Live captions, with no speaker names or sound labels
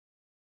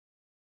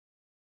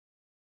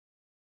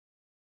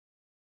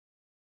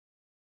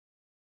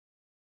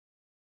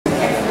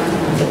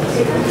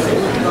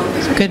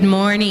Good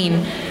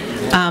morning.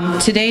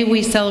 Today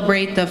we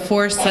celebrate the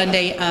fourth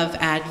Sunday of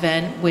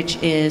Advent,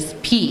 which is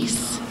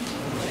peace.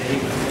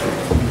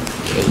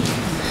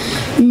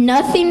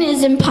 Nothing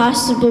is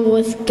impossible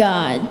with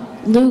God.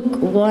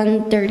 Luke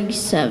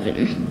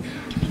 1:37.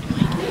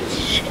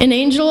 An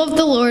angel of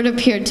the Lord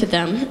appeared to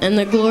them, and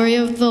the glory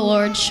of the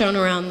Lord shone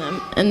around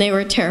them, and they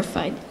were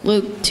terrified.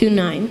 Luke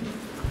 2:9.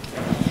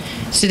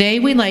 Today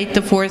we light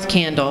the fourth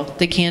candle,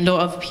 the candle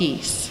of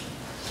peace.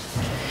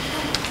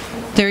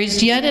 There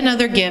is yet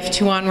another gift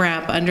to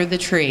unwrap under the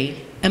tree,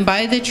 and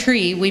by the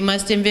tree we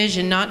must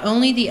envision not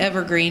only the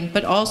evergreen,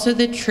 but also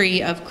the tree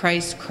of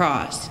Christ's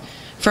cross.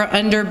 For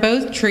under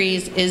both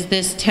trees is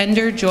this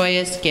tender,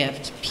 joyous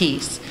gift,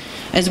 peace.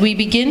 As we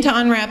begin to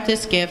unwrap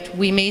this gift,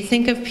 we may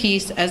think of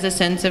peace as a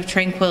sense of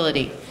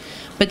tranquility.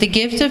 But the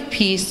gift of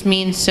peace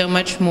means so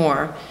much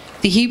more.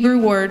 The Hebrew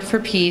word for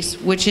peace,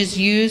 which is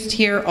used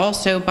here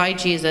also by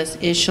Jesus,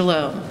 is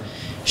shalom.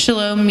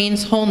 Shalom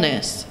means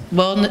wholeness,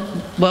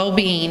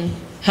 well-being,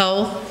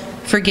 health,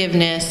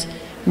 forgiveness,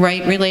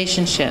 right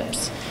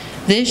relationships.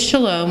 This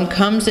shalom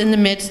comes in the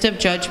midst of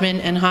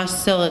judgment and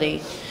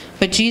hostility,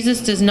 but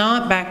Jesus does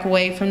not back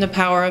away from the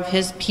power of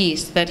his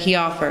peace that he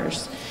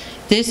offers.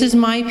 This is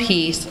my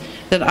peace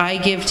that I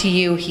give to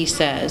you, he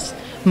says.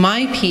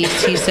 My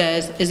peace, he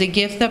says, is a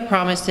gift that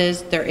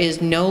promises there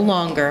is no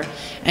longer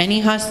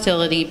any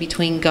hostility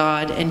between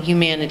God and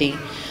humanity,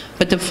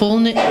 but the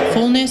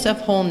fullness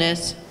of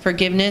wholeness,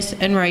 forgiveness,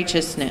 and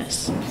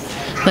righteousness.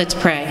 Let's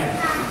pray.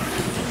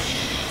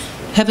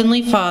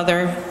 Heavenly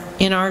Father,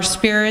 in our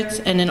spirits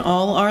and in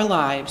all our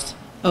lives,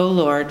 O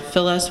Lord,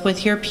 fill us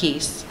with your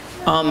peace.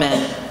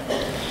 Amen.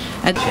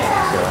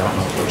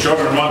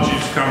 Children, why don't you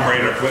just come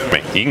right up with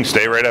me? You can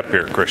stay right up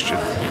here, Christian.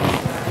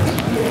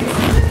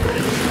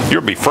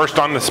 You'll be first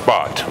on the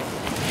spot.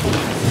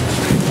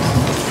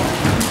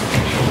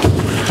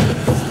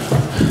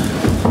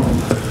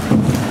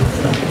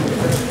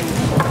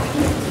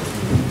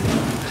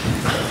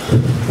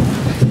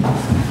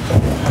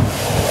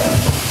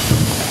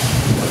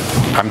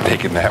 I'm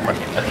taking that one.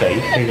 Okay,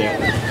 you take that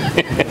one.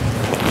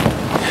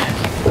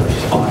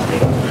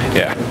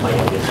 Yeah.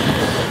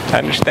 I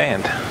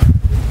understand.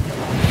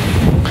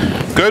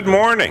 Good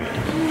morning.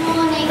 Good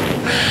morning.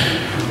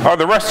 Oh,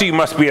 the rest of you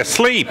must be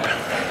asleep.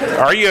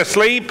 Are you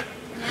asleep?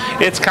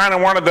 It's kind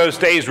of one of those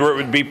days where it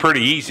would be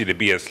pretty easy to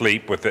be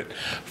asleep with it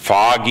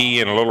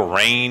foggy and a little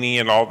rainy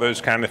and all those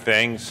kind of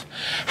things.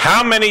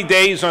 How many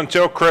days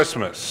until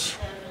Christmas?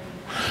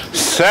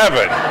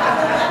 7.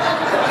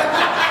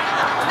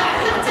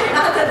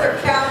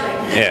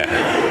 Yeah.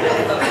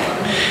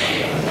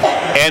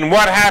 And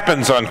what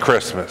happens on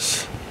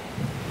Christmas?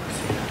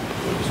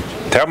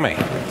 Tell me.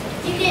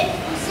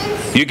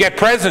 You get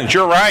presents.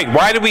 You're right.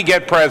 Why do we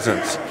get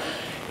presents?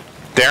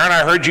 Darren,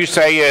 I heard you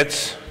say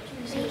it's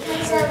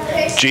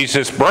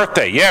Jesus'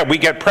 birthday. Yeah, we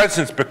get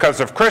presents because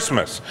of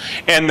Christmas.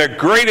 And the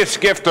greatest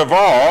gift of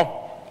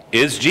all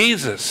is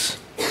Jesus.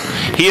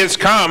 He has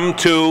come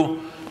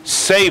to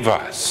save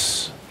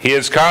us. He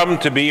has come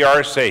to be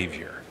our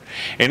Savior.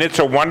 And it's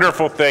a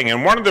wonderful thing.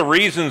 And one of the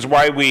reasons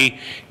why we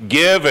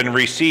give and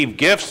receive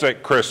gifts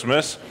at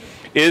Christmas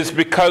is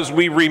because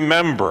we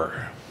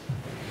remember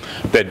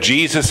that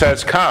Jesus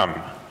has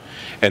come.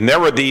 And there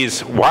were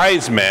these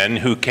wise men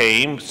who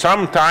came,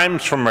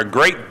 sometimes from a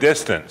great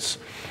distance,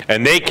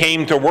 and they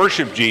came to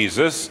worship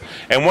Jesus.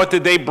 And what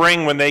did they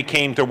bring when they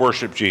came to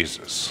worship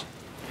Jesus?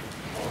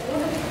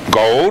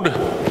 Gold,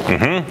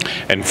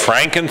 and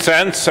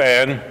frankincense,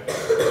 and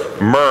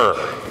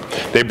myrrh.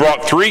 They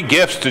brought 3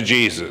 gifts to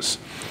Jesus.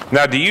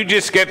 Now, do you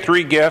just get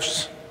 3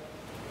 gifts?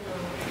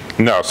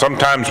 No,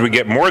 sometimes we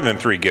get more than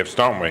 3 gifts,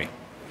 don't we?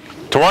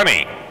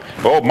 20.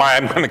 Oh my,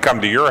 I'm going to come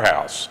to your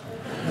house.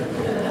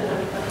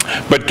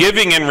 But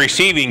giving and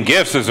receiving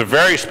gifts is a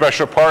very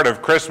special part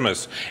of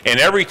Christmas. And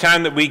every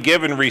time that we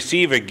give and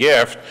receive a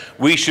gift,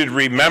 we should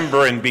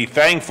remember and be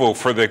thankful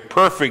for the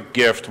perfect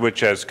gift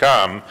which has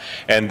come,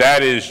 and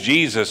that is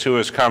Jesus, who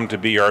has come to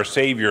be our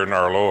Savior and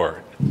our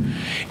Lord.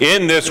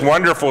 In this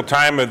wonderful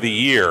time of the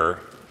year,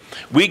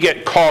 we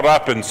get caught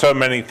up in so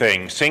many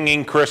things,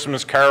 singing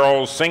Christmas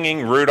carols,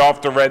 singing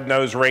Rudolph the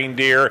Red-Nosed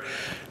Reindeer,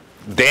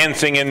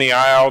 dancing in the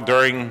aisle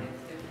during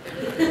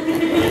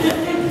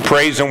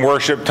praise and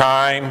worship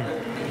time.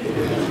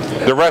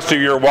 The rest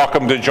of you are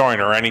welcome to join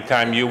her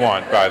anytime you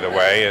want, by the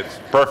way. It's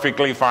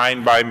perfectly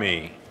fine by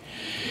me.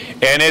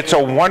 And it's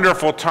a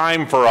wonderful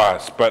time for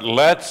us, but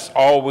let's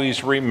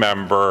always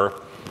remember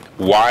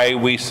why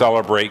we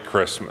celebrate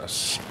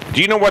Christmas.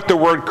 Do you know what the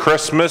word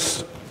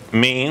Christmas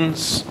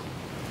means?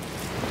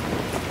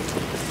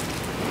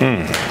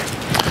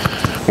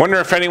 Wonder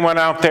if anyone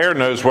out there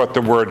knows what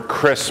the word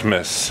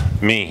Christmas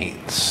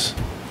means.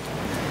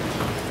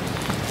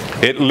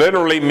 It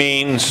literally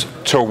means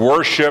to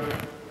worship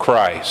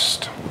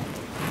Christ.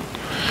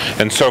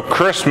 And so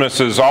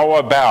Christmas is all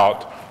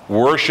about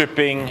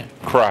worshiping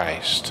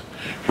Christ,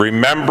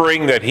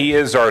 remembering that he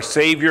is our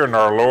Savior and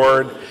our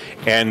Lord,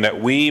 and that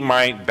we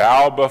might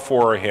bow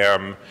before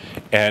him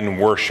and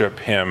worship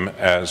him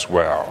as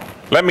well.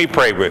 Let me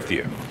pray with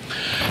you.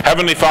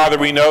 Heavenly Father,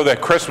 we know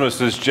that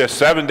Christmas is just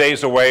 7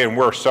 days away, and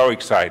we're so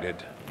excited.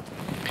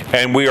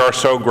 And we are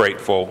so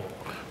grateful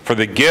for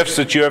the gifts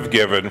that you have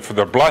given, for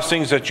the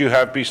blessings that you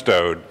have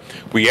bestowed.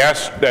 We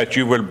ask that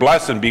you would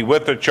bless and be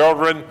with the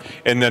children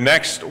in the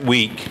next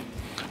week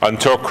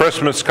until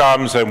Christmas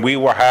comes, and we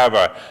will have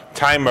a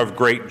time of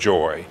great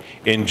joy.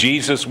 In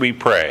Jesus we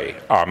pray.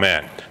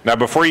 Amen. Now,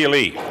 before you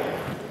leave,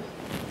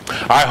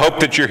 I hope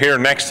that you're here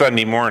next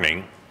Sunday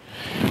morning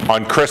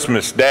on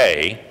Christmas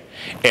Day.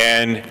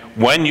 And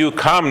when you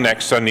come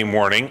next Sunday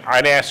morning,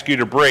 I'd ask you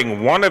to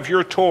bring one of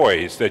your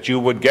toys that you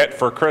would get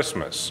for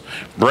Christmas.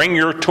 Bring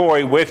your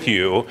toy with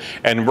you,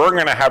 and we're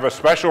going to have a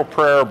special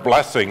prayer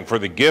blessing for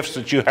the gifts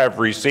that you have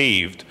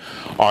received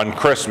on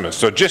Christmas.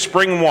 So just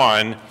bring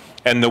one,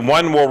 and the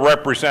one will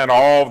represent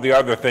all the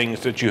other things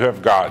that you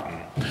have gotten.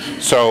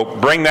 So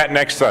bring that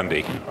next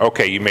Sunday.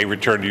 Okay, you may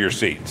return to your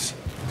seats.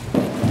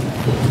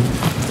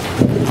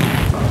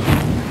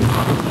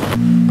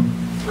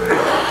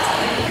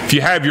 If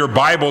you have your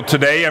Bible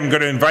today, I'm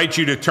going to invite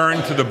you to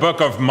turn to the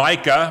book of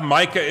Micah.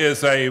 Micah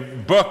is a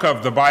book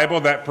of the Bible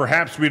that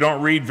perhaps we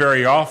don't read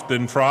very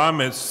often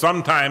from. It's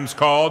sometimes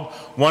called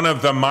one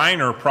of the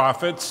minor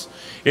prophets.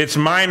 It's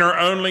minor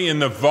only in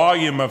the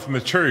volume of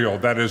material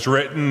that is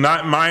written,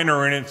 not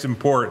minor in its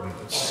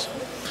importance.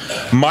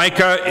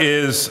 Micah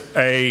is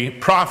a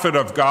prophet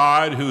of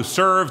God who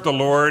served the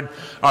Lord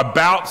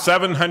about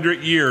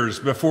 700 years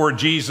before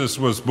Jesus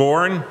was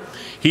born.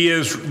 He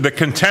is the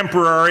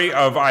contemporary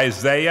of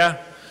Isaiah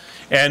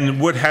and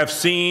would have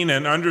seen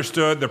and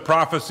understood the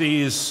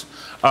prophecies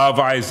of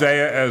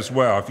Isaiah as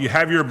well. If you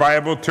have your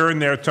Bible, turn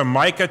there to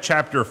Micah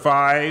chapter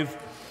 5,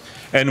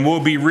 and we'll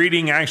be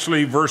reading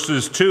actually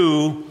verses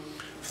 2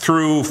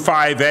 through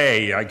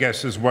 5a, I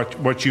guess is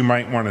what you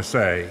might want to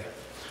say.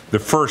 The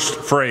first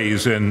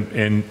phrase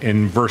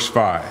in verse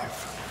 5.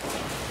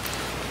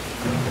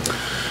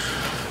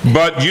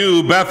 But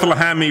you,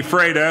 Bethlehem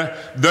Ephratah,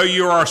 though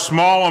you are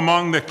small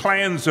among the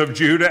clans of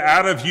Judah,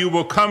 out of you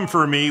will come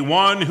for me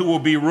one who will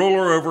be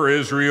ruler over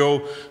Israel,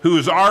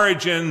 whose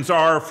origins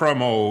are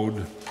from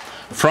old,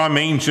 from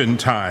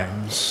ancient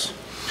times.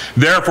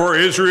 Therefore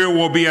Israel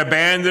will be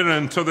abandoned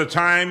until the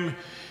time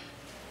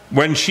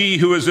when she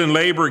who is in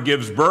labor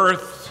gives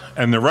birth,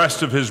 and the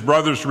rest of his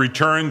brothers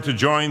return to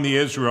join the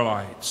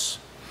Israelites.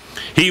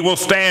 He will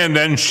stand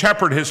and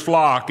shepherd his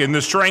flock in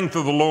the strength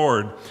of the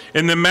Lord,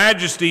 in the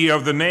majesty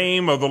of the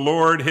name of the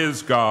Lord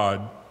his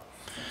God.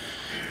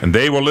 And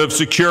they will live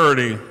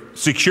securely,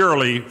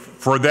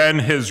 for then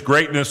his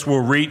greatness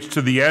will reach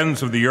to the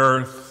ends of the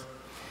earth,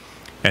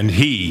 and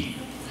he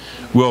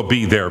will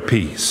be their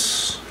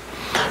peace.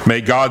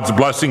 May God's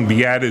blessing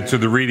be added to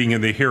the reading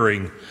and the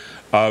hearing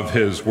of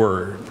his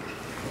word.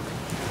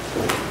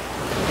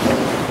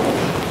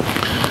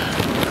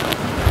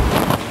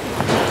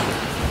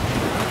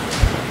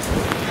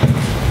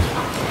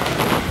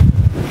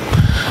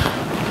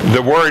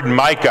 The word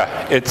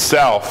Micah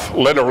itself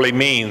literally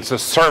means a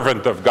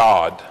servant of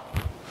God.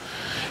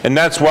 And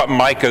that's what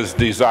Micah's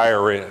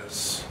desire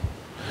is.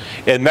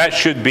 And that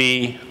should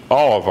be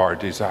all of our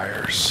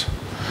desires,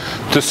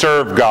 to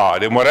serve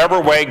God in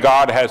whatever way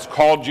God has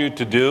called you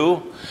to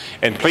do.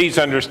 And please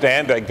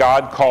understand that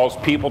God calls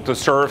people to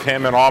serve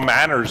him in all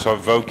manners of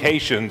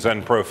vocations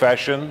and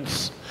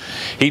professions.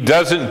 He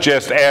doesn't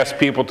just ask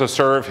people to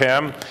serve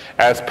him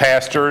as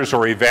pastors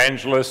or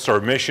evangelists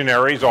or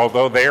missionaries,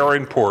 although they are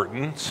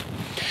important.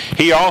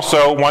 He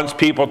also wants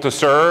people to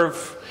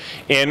serve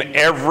in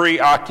every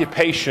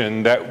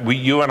occupation that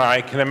you and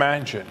I can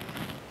imagine.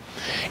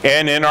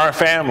 And in our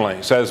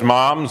families, as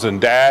moms and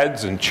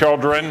dads and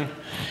children,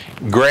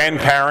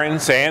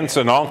 grandparents, aunts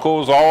and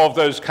uncles, all of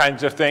those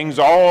kinds of things,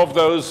 all of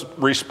those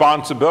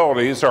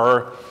responsibilities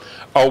are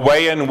a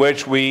way in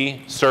which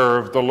we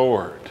serve the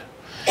Lord.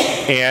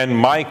 And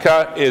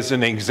Micah is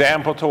an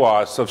example to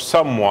us of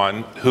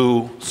someone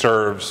who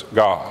serves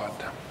God.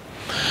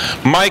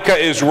 Micah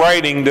is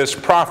writing this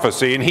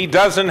prophecy, and he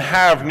doesn't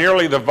have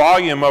nearly the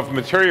volume of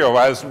material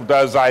as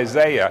does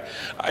Isaiah.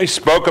 I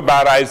spoke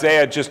about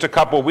Isaiah just a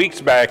couple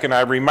weeks back, and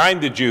I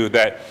reminded you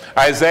that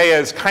Isaiah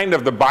is kind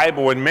of the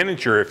Bible in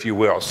miniature, if you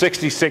will.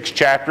 66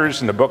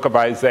 chapters in the book of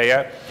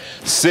Isaiah,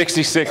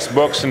 66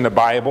 books in the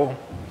Bible.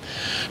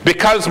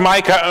 Because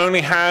Micah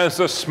only has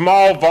a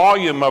small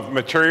volume of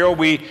material,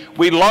 we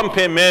lump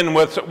him in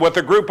with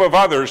a group of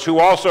others who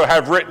also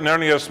have written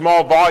only a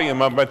small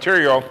volume of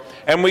material,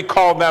 and we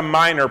call them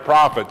minor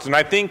prophets. And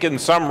I think in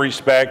some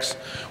respects,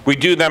 we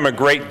do them a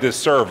great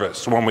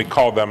disservice when we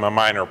call them a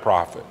minor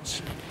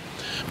prophets.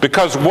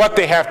 Because what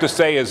they have to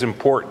say is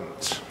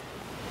important.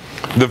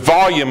 The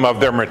volume of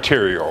their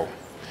material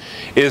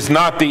is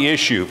not the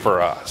issue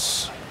for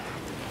us.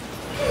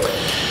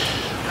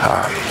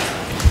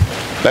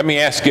 Let me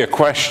ask you a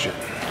question.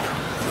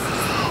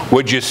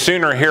 Would you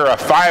sooner hear a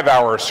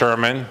 5-hour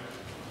sermon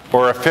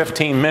or a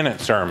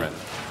 15-minute sermon?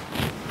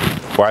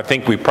 Well, I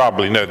think we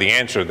probably know the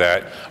answer to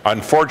that.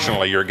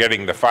 Unfortunately, you're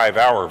getting the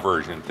 5-hour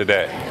version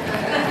today.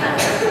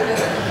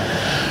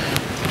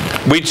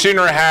 We'd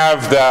sooner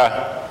have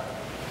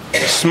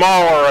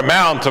smaller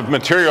amount of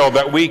material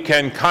that we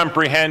can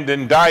comprehend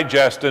and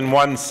digest in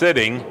one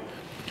sitting,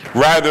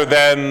 rather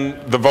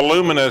than the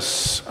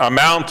voluminous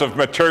amount of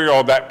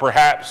material that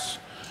perhaps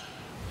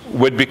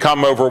would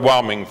become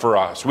overwhelming for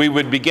us. We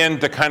would begin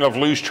to kind of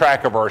lose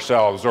track of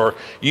ourselves, or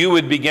you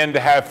would begin to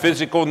have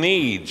physical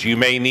needs. You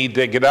may need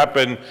to get up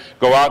and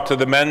go out to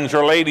the men's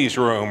or ladies'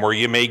 room, or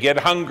you may get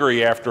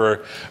hungry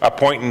after a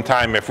point in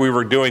time if we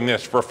were doing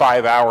this for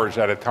 5 hours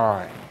at a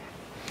time.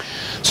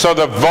 So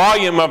the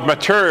volume of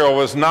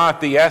material is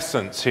not the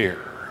essence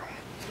here.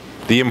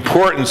 The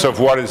importance of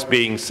what is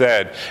being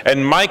said.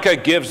 And Micah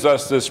gives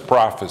us this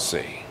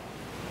prophecy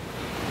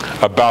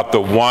about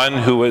the one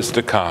who is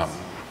to come,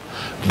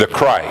 the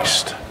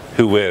Christ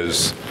who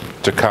is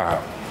to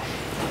come.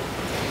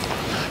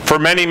 For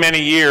many,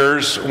 many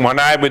years, when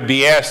I would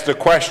be asked the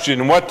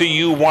question, what do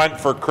you want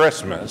for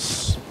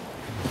Christmas?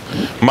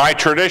 My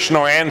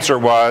traditional answer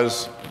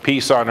was,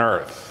 peace on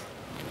earth.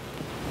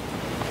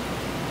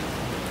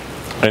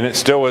 And it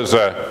still is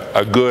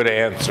a good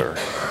answer.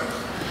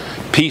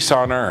 Peace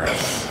on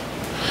earth.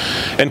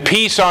 And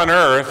peace on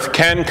earth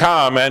can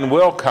come and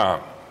will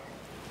come.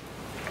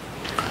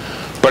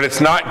 But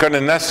it's not going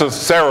to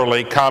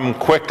necessarily come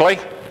quickly,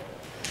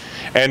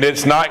 and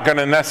it's not going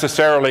to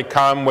necessarily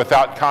come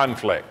without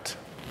conflict.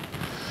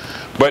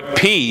 But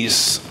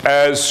peace,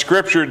 as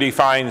Scripture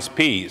defines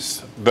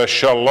peace, the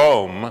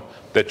shalom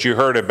that you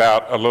heard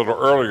about a little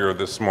earlier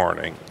this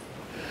morning,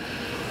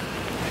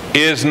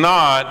 is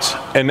not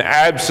an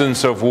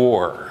absence of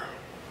war.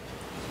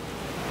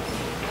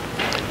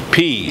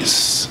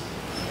 Peace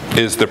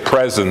is the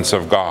presence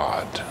of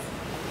God.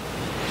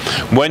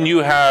 When you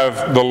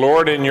have the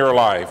Lord in your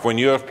life, when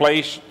you have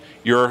placed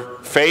your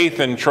faith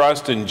and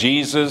trust in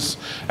Jesus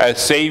as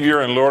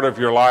Savior and Lord of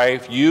your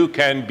life, you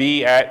can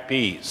be at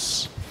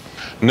peace,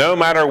 no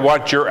matter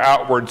what your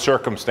outward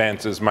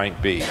circumstances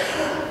might be.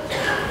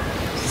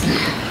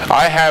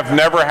 I have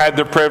never had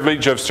the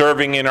privilege of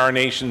serving in our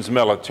nation's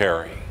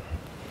military.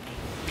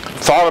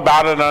 Thought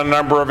about it on a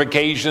number of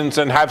occasions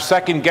and have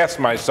second-guessed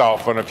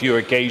myself on a few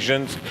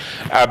occasions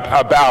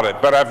about it,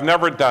 but I've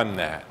never done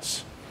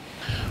that.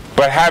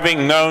 But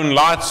having known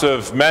lots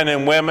of men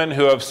and women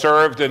who have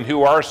served and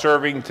who are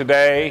serving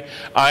today,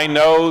 I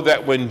know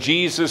that when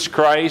Jesus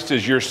Christ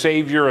is your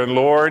Savior and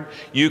Lord,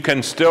 you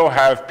can still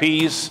have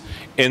peace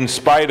in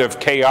spite of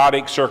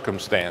chaotic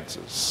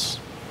circumstances.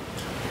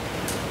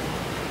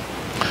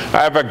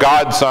 I have a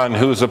godson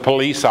who's a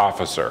police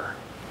officer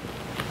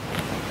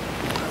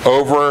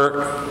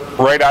over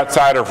right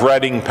outside of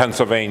Reading,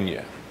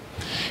 Pennsylvania.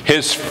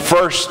 His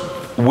first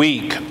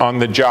week on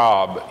the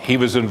job, he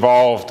was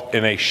involved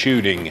in a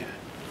shooting.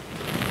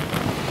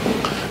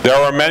 There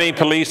are many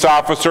police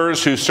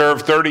officers who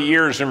serve 30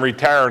 years and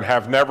retire and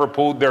have never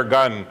pulled their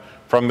gun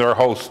from their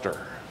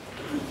holster.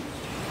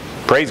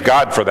 Praise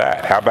God for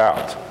that. How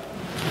about?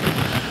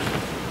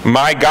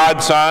 My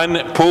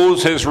godson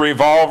pulls his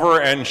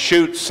revolver and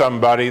shoots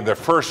somebody the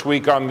first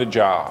week on the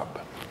job.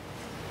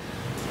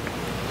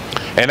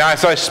 And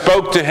as I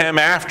spoke to him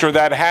after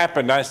that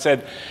happened, I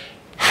said,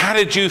 how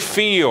did you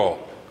feel?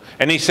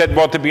 And he said,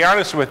 well, to be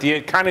honest with you,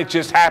 it kind of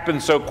just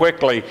happened so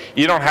quickly,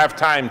 you don't have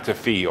time to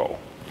feel.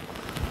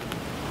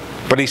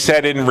 But he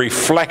said, in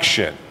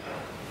reflection,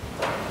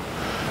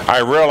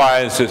 I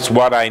realized it's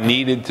what I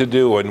needed to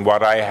do and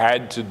what I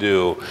had to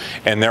do.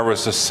 And there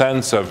was a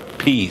sense of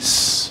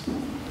peace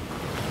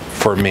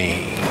for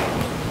me.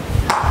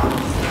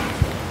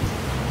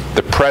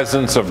 The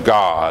presence of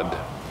God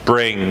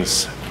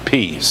brings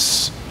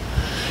peace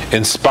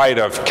in spite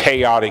of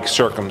chaotic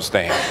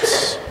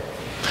circumstance.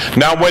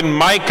 Now, when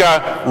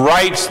Micah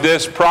writes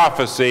this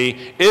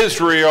prophecy,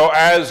 Israel,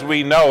 as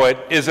we know it,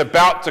 is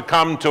about to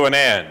come to an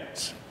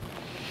end.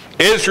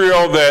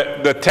 Israel,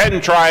 the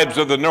 10 tribes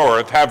of the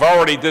north, have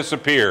already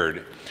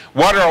disappeared.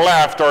 What are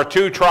left are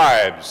 2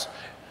 tribes,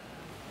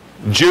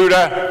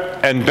 Judah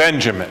and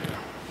Benjamin.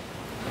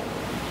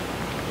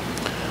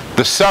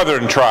 The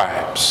southern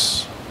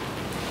tribes.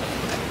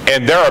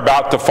 And they're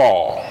about to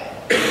fall.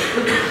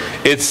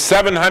 It's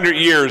 700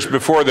 years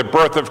before the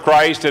birth of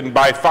Christ, and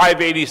by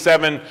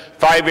 587,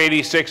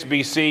 586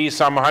 BC,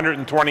 some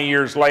 120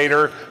 years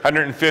later,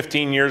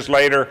 115 years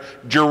later,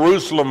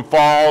 Jerusalem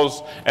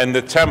falls and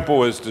the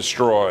temple is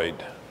destroyed.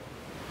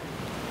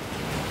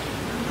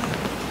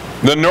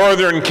 The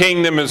northern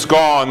kingdom is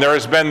gone. There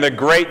has been the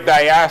great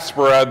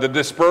diaspora, the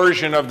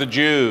dispersion of the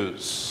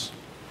Jews.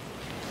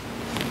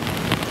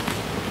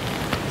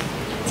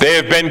 They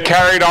have been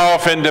carried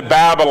off into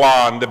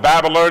Babylon. The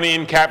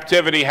Babylonian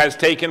captivity has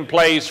taken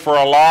place for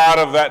a lot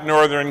of that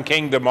northern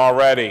kingdom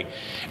already,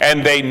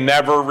 and they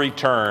never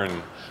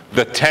return.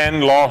 The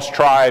 10 lost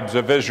tribes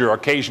of Israel.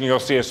 Occasionally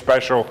you'll see a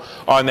special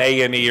on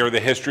A&E or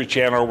the History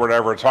Channel or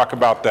whatever talk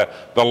about the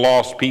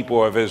lost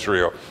people of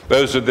Israel.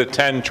 Those are the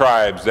 10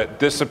 tribes that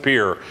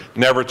disappear,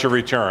 never to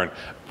return,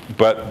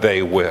 but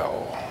they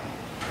will.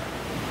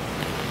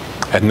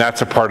 And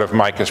that's a part of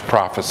Micah's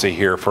prophecy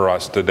here for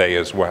us today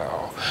as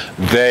well.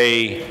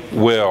 They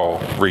will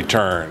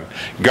return.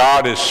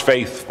 God is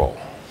faithful.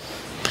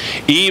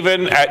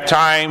 Even at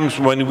times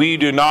when we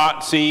do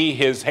not see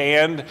his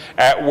hand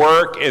at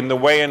work in the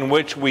way in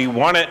which we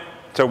want it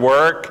to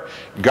work,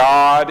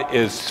 God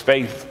is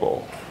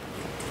faithful.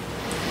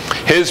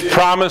 His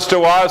promise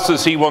to us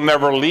is he will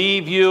never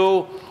leave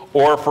you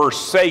or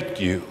forsake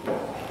you.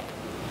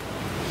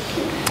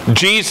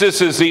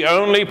 Jesus is the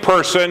only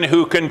person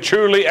who can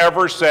truly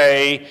ever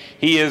say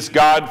he is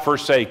God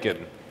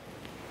forsaken.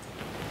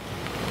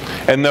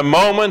 And the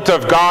moment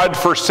of God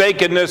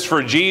forsakenness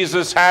for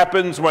Jesus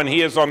happens when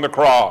he is on the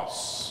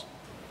cross.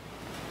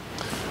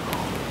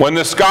 When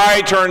the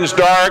sky turns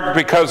dark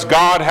because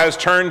God has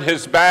turned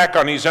his back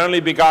on his only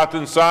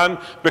begotten Son,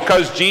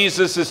 because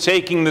Jesus is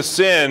taking the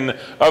sin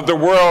of the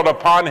world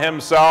upon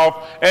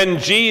himself, and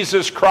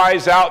Jesus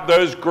cries out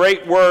those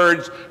great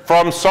words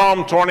from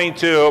Psalm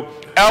 22,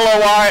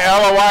 Eloi,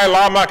 Eloi,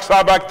 lama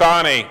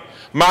sabachthani,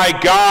 my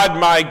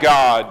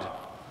God,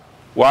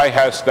 why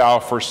hast thou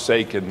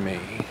forsaken me?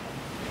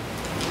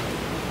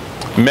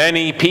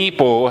 Many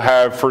people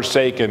have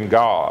forsaken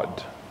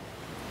God.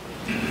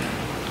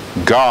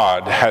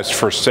 God has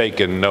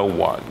forsaken no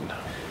one.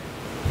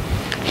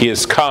 He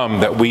has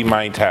come that we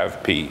might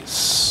have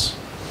peace.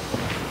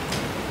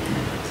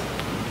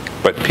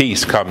 But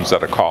peace comes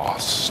at a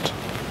cost.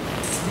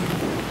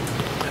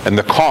 And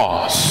the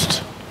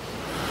cost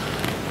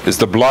is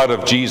the blood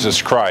of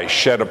Jesus Christ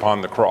shed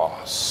upon the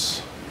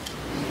cross.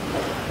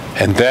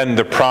 And then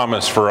the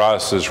promise for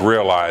us is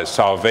realized.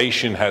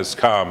 Salvation has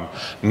come,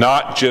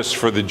 not just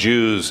for the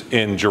Jews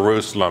in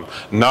Jerusalem,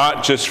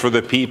 not just for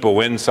the people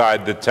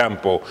inside the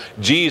temple.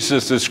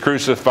 Jesus is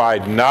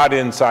crucified not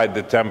inside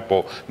the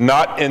temple,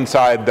 not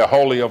inside the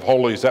Holy of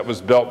Holies that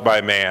was built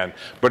by man,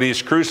 but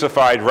he's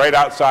crucified right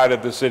outside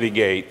of the city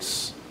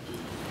gates.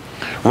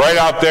 Right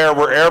out there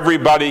where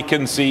everybody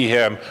can see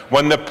him,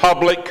 when the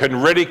public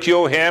can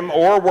ridicule him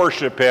or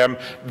worship him,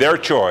 their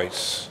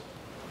choice.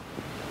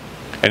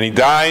 And he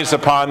dies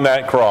upon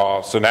that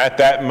cross. And at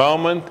that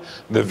moment,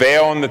 the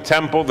veil in the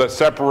temple that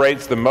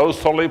separates the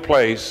most holy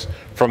place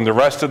from the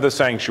rest of the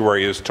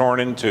sanctuary is torn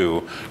in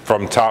two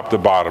from top to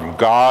bottom.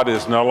 God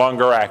is no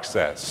longer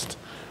accessed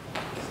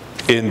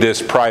in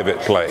this private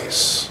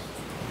place,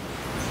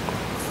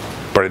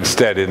 but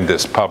instead in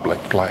this public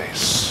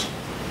place.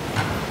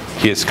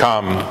 He has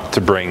come to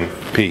bring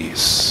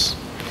peace.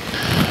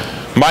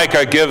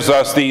 Micah gives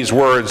us these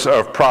words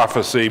of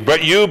prophecy.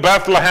 But you,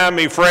 Bethlehem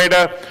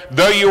Ephrathah,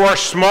 though you are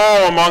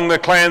small among the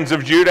clans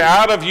of Judah,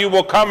 out of you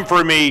will come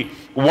for me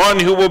one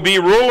who will be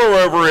ruler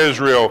over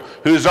Israel,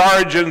 whose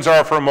origins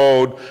are from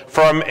old,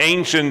 from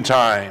ancient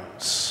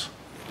times.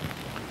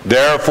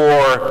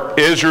 Therefore,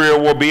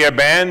 Israel will be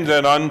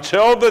abandoned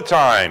until the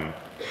time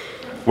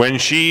when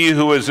she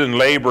who is in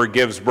labor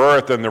gives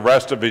birth and the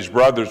rest of his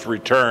brothers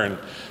return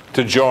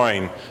to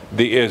join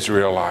the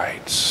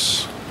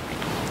Israelites.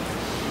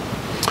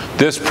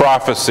 This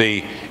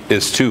prophecy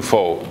is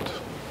twofold.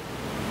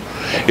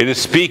 It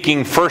is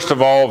speaking, first of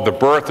all, of the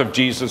birth of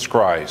Jesus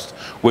Christ,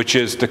 which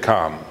is to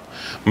come.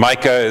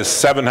 Micah is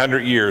 700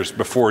 years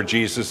before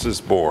Jesus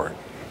is born.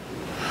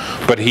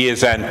 But he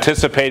is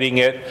anticipating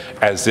it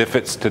as if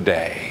it's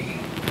today.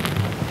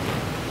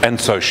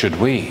 And so should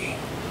we.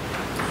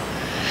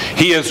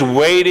 He is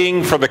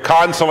waiting for the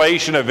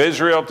consolation of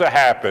Israel to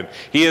happen.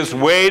 He is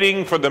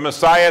waiting for the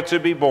Messiah to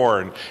be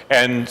born.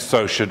 And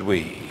so should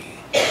we.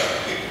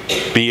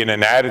 Be in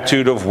an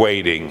attitude of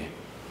waiting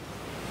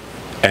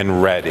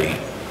and ready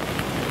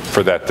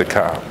for that to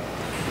come.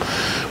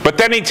 But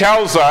then he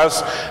tells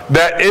us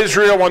that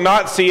Israel will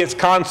not see its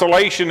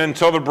consolation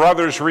until the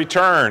brothers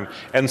return.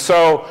 And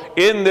so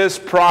in this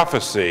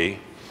prophecy,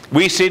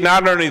 we see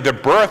not only the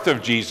birth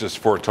of Jesus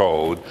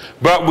foretold,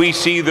 but we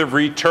see the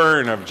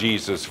return of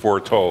Jesus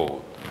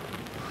foretold.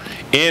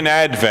 In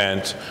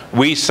Advent,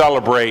 we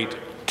celebrate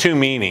two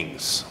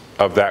meanings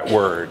of that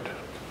word.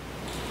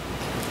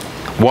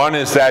 One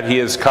is that he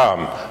has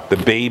come, the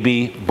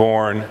baby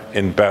born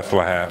in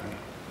Bethlehem.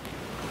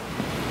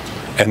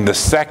 And the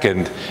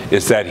second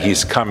is that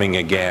he's coming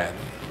again.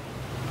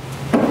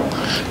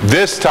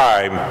 This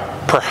time,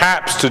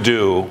 perhaps to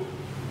do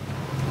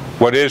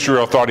what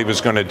Israel thought he was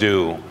going to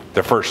do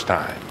the first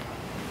time.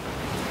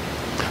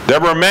 There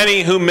were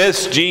many who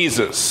missed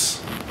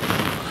Jesus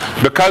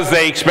because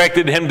they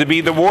expected him to be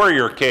the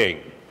warrior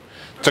king,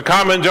 to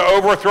come and to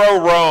overthrow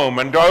Rome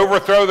and to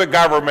overthrow the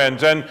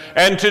government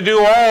and to do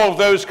all of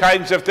those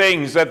kinds of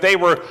things that they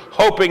were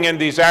hoping and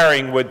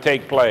desiring would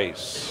take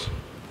place.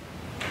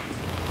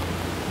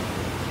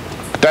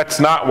 But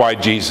that's not why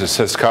Jesus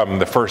has come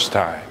the first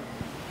time.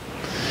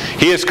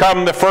 He has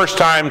come the first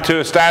time to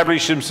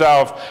establish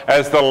himself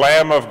as the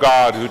Lamb of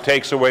God who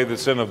takes away the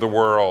sin of the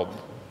world,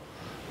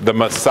 the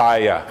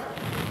Messiah,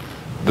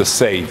 the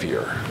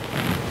Savior.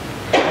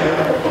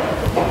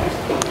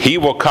 He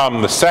will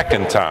come the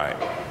second time,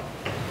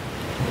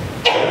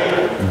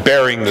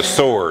 bearing the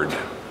sword.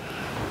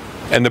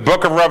 And the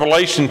book of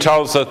Revelation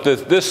tells us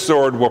that this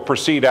sword will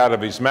proceed out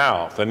of his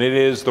mouth, and it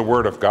is the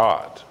word of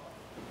God.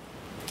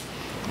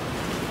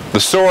 The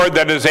sword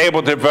that is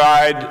able to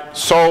divide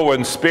soul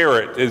and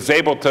spirit, is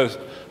able to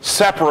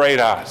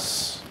separate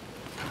us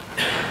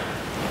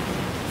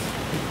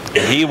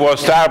He will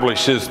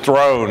establish his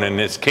throne and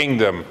his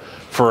kingdom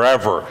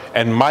forever.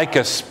 And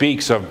Micah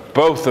speaks of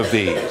both of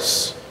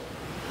these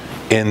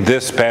in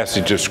this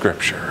passage of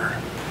Scripture.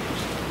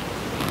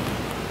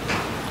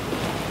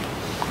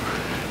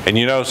 And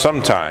you know,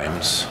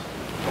 sometimes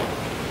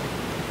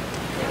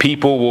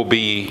people will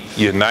be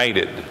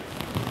united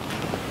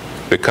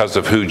because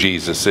of who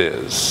Jesus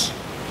is.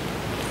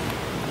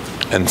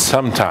 And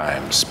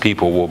sometimes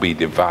people will be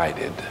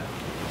divided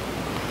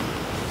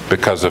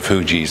because of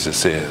who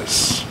Jesus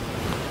is.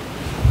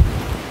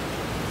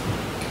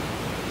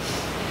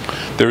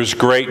 There's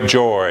great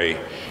joy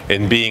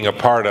in being a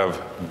part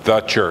of the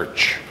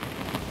church.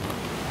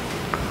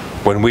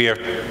 When we have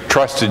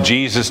trusted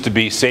Jesus to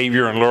be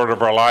Savior and Lord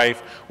of our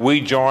life, we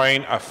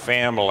join a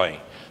family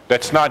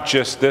that's not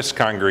just this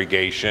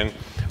congregation,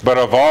 but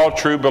of all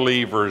true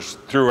believers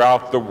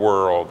throughout the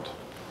world.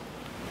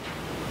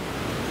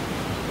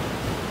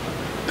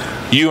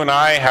 You and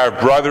I have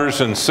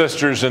brothers and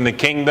sisters in the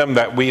kingdom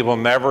that we will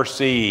never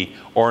see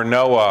or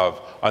know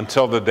of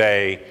until the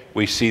day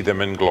we see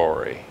them in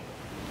glory.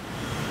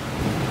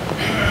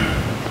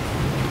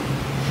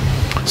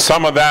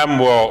 Some of them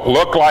will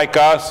look like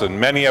us, and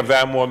many of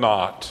them will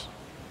not.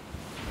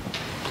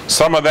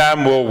 Some of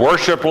them will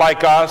worship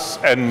like us,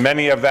 and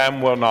many of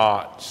them will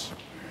not.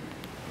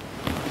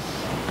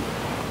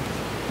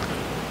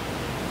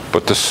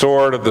 But the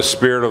sword of the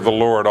Spirit of the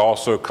Lord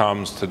also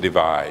comes to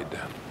divide.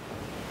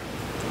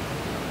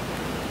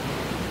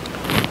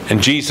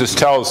 And Jesus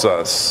tells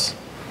us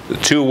the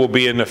two will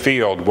be in the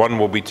field, one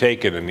will be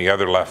taken and the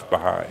other left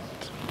behind.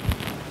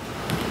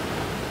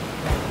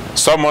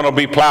 Someone will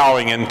be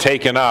plowing and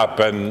taken up,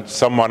 and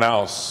someone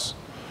else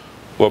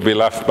will be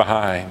left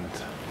behind.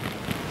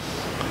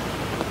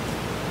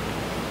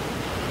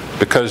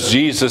 Because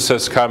Jesus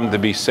has come to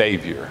be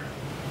Savior.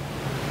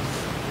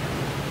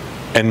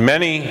 And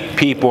many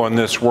people in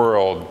this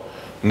world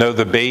know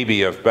the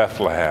baby of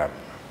Bethlehem,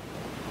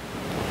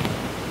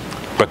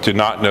 but do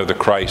not know the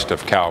Christ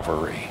of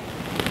Calvary.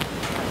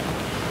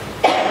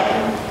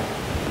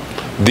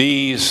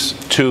 These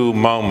two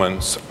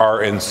moments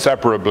are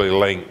inseparably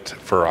linked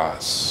for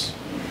us.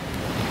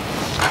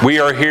 We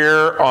are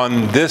here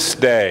on this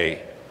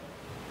day,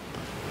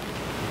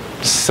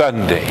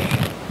 Sunday.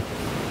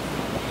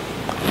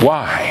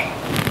 Why?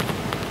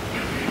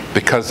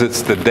 Because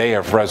it's the day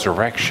of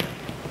resurrection.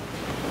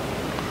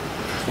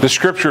 The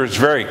Scripture is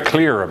very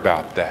clear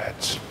about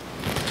that.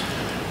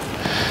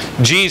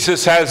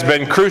 Jesus has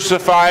been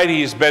crucified,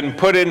 he's been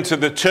put into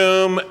the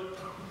tomb,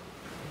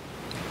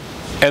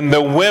 and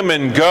the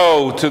women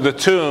go to the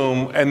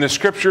tomb, and the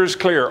Scripture is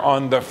clear,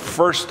 on the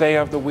first day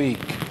of the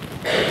week,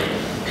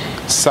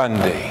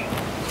 Sunday.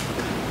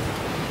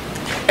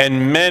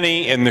 And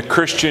many in the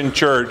Christian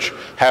church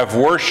have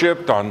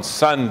worshiped on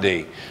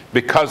Sunday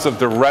because of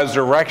the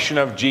resurrection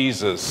of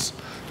Jesus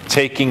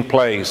taking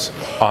place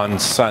on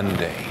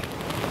Sunday.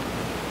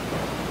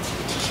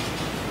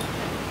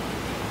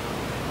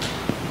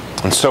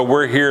 And so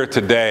we're here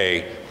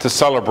today to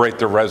celebrate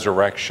the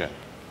resurrection.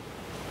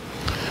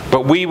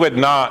 But we would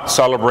not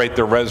celebrate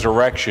the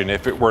resurrection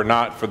if it were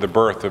not for the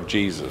birth of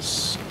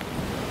Jesus.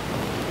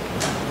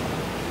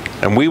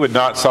 And we would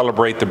not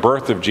celebrate the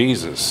birth of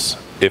Jesus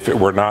if it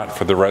were not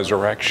for the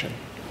resurrection.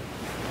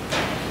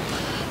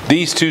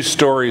 These two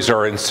stories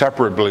are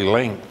inseparably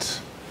linked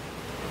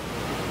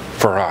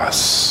for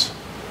us.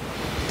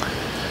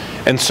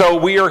 And so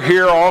we are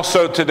here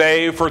also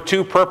today for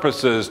two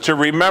purposes: to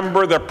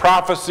remember the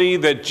prophecy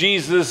that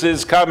Jesus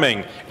is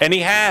coming, and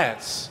he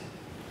has.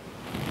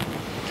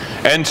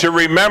 And to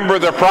remember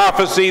the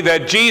prophecy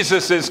that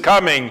Jesus is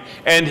coming,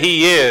 and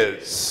he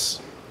is.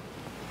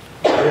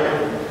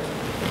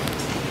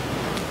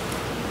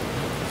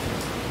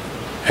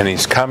 And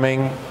he's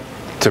coming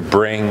to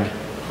bring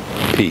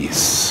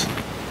peace.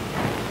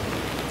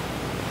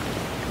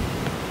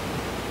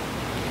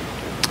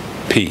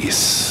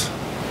 Peace.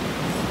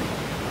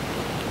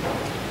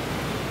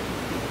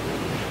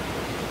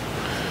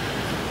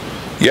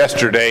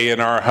 Yesterday in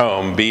our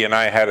home, Bea and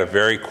I had a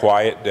very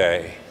quiet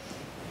day.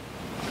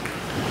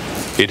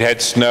 It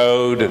had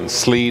snowed and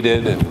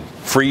sleeted and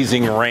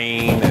freezing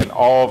rain and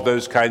all of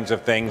those kinds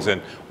of things,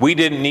 and we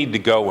didn't need to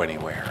go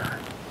anywhere.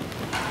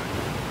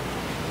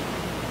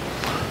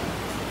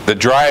 The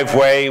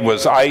driveway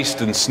was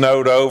iced and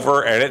snowed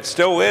over, and it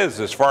still is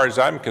as far as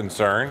I'm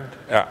concerned.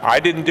 I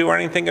didn't do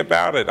anything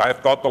about it. I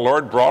thought the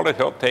Lord brought it,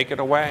 he'll take it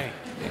away.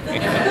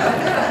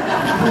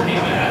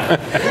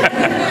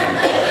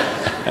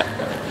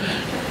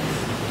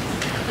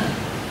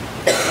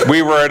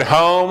 We were at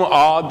home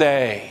all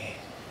day.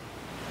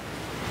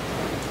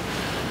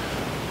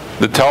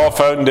 The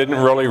telephone didn't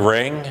really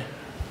ring.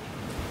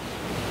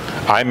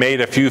 I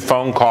made a few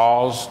phone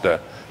calls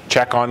to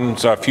check on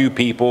a few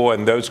people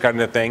and those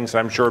kind of things.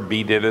 I'm sure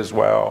Bea did as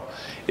well.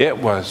 It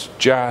was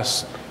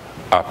just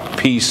a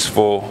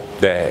peaceful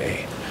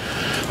day.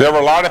 There were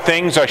a lot of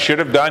things I should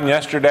have done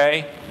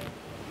yesterday.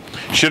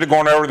 Should have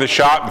gone over to the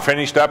shop and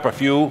finished up a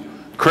few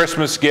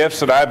Christmas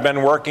gifts that I've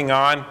been working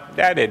on.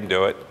 I didn't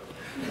do it.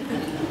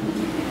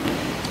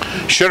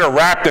 Should have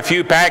wrapped a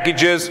few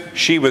packages.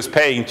 She was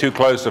paying too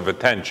close of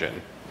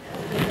attention.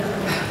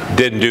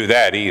 Didn't do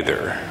that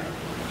either.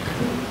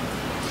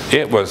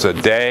 It was a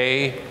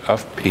day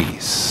of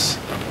peace.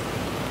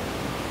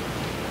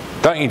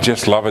 Don't you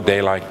just love a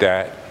day like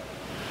that?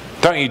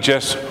 Can't you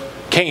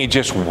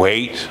just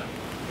wait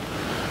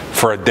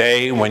for a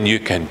day when you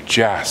can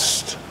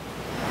just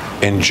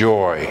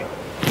enjoy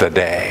the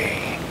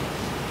day?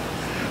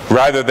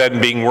 Rather than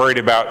being worried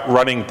about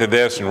running to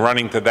this and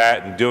running to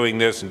that and doing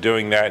this and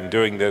doing that and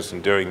doing this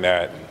and doing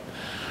that,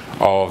 and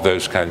all of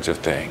those kinds of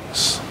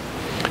things.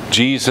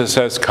 Jesus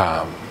has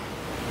come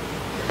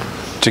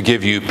to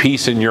give you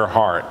peace in your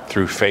heart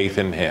through faith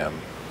in Him.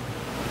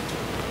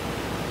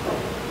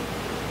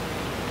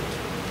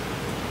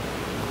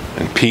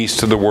 And peace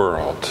to the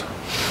world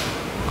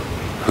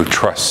who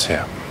trusts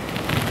Him.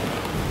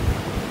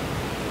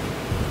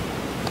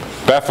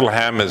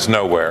 Bethlehem is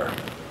nowhere.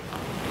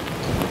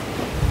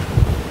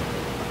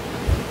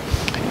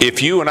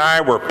 If you and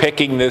I were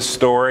picking this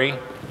story,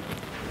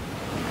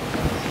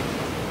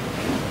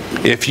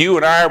 if you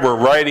and I were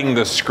writing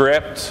the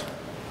script,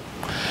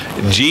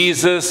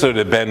 Jesus would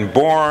have been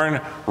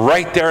born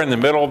right there in the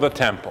middle of the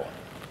temple.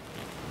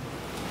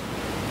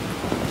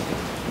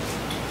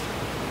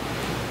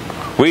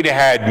 We'd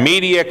have had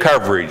media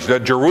coverage. The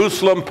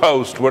Jerusalem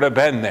Post would have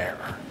been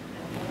there,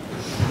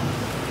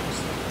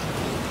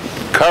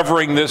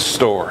 covering this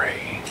story.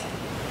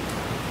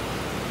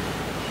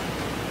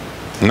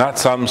 Not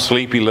some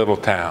sleepy little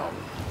town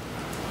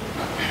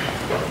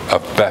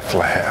of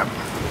Bethlehem.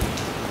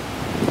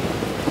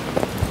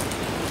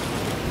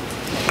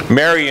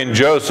 Mary and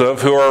Joseph,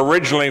 who are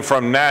originally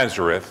from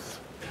Nazareth,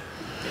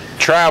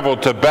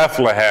 traveled to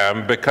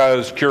Bethlehem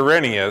because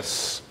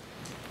Quirinius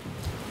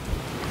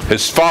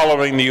is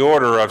following the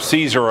order of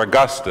Caesar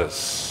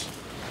Augustus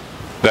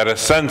that a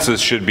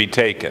census should be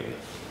taken.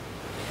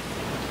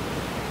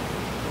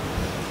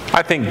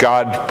 I think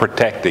God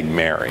protecting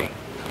Mary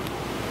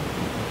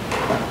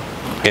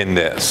in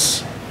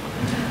this.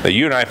 Now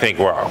you and I think,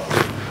 well,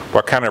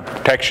 what kind of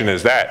protection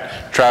is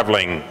that?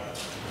 Traveling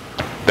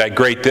that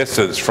great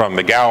distance from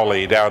the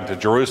Galilee down to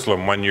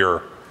Jerusalem when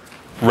you're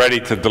ready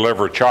to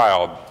deliver a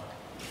child.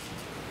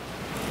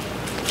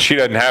 She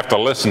doesn't have to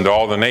listen to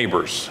all the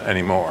neighbors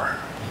anymore.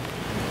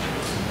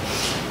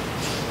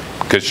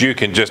 Because you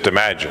can just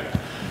imagine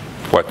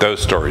what those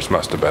stories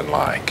must have been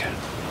like.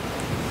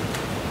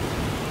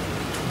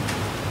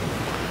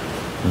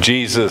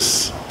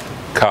 Jesus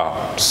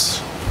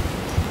comes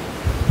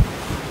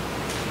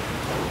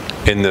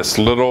in this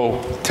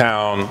little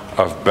town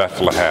of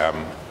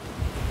Bethlehem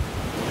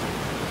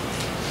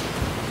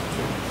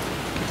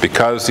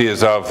because he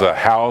is of the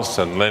house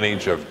and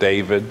lineage of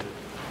David,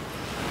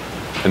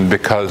 and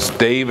because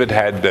David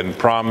had been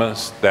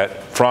promised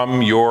that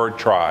from your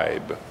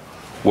tribe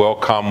will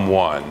come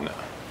one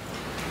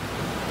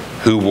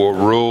who will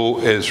rule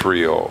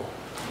Israel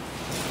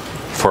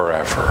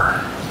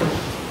forever.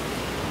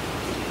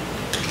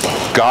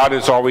 God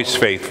is always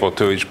faithful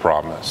to His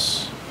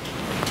promise.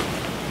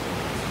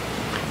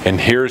 And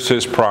here's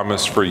His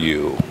promise for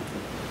you.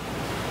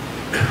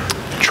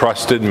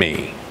 Trust in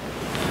me.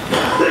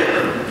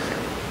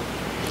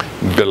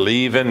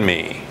 Believe in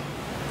me.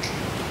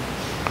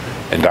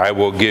 And I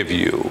will give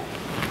you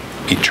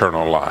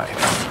eternal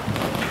life.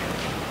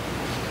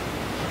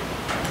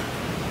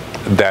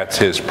 That's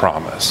His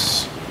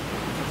promise.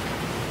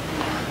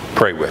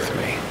 Pray with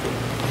me.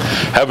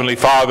 Heavenly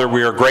Father,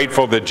 we are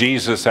grateful that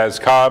Jesus has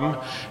come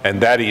and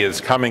that He is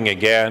coming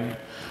again.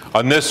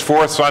 On this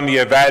fourth Sunday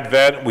of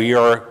Advent, we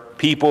are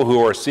people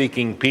who are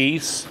seeking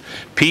peace,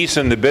 peace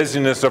in the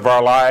busyness of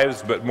our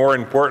lives, but more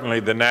importantly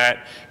than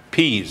that,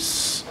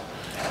 peace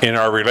in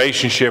our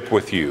relationship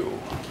with you.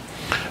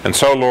 And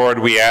so, Lord,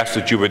 we ask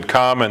that you would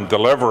come and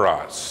deliver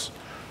us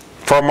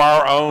from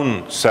our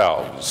own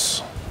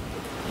selves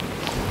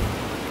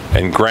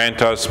and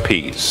grant us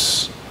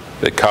peace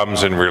that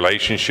comes in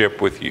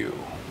relationship with you.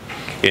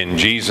 In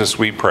Jesus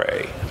we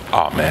pray.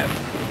 Amen.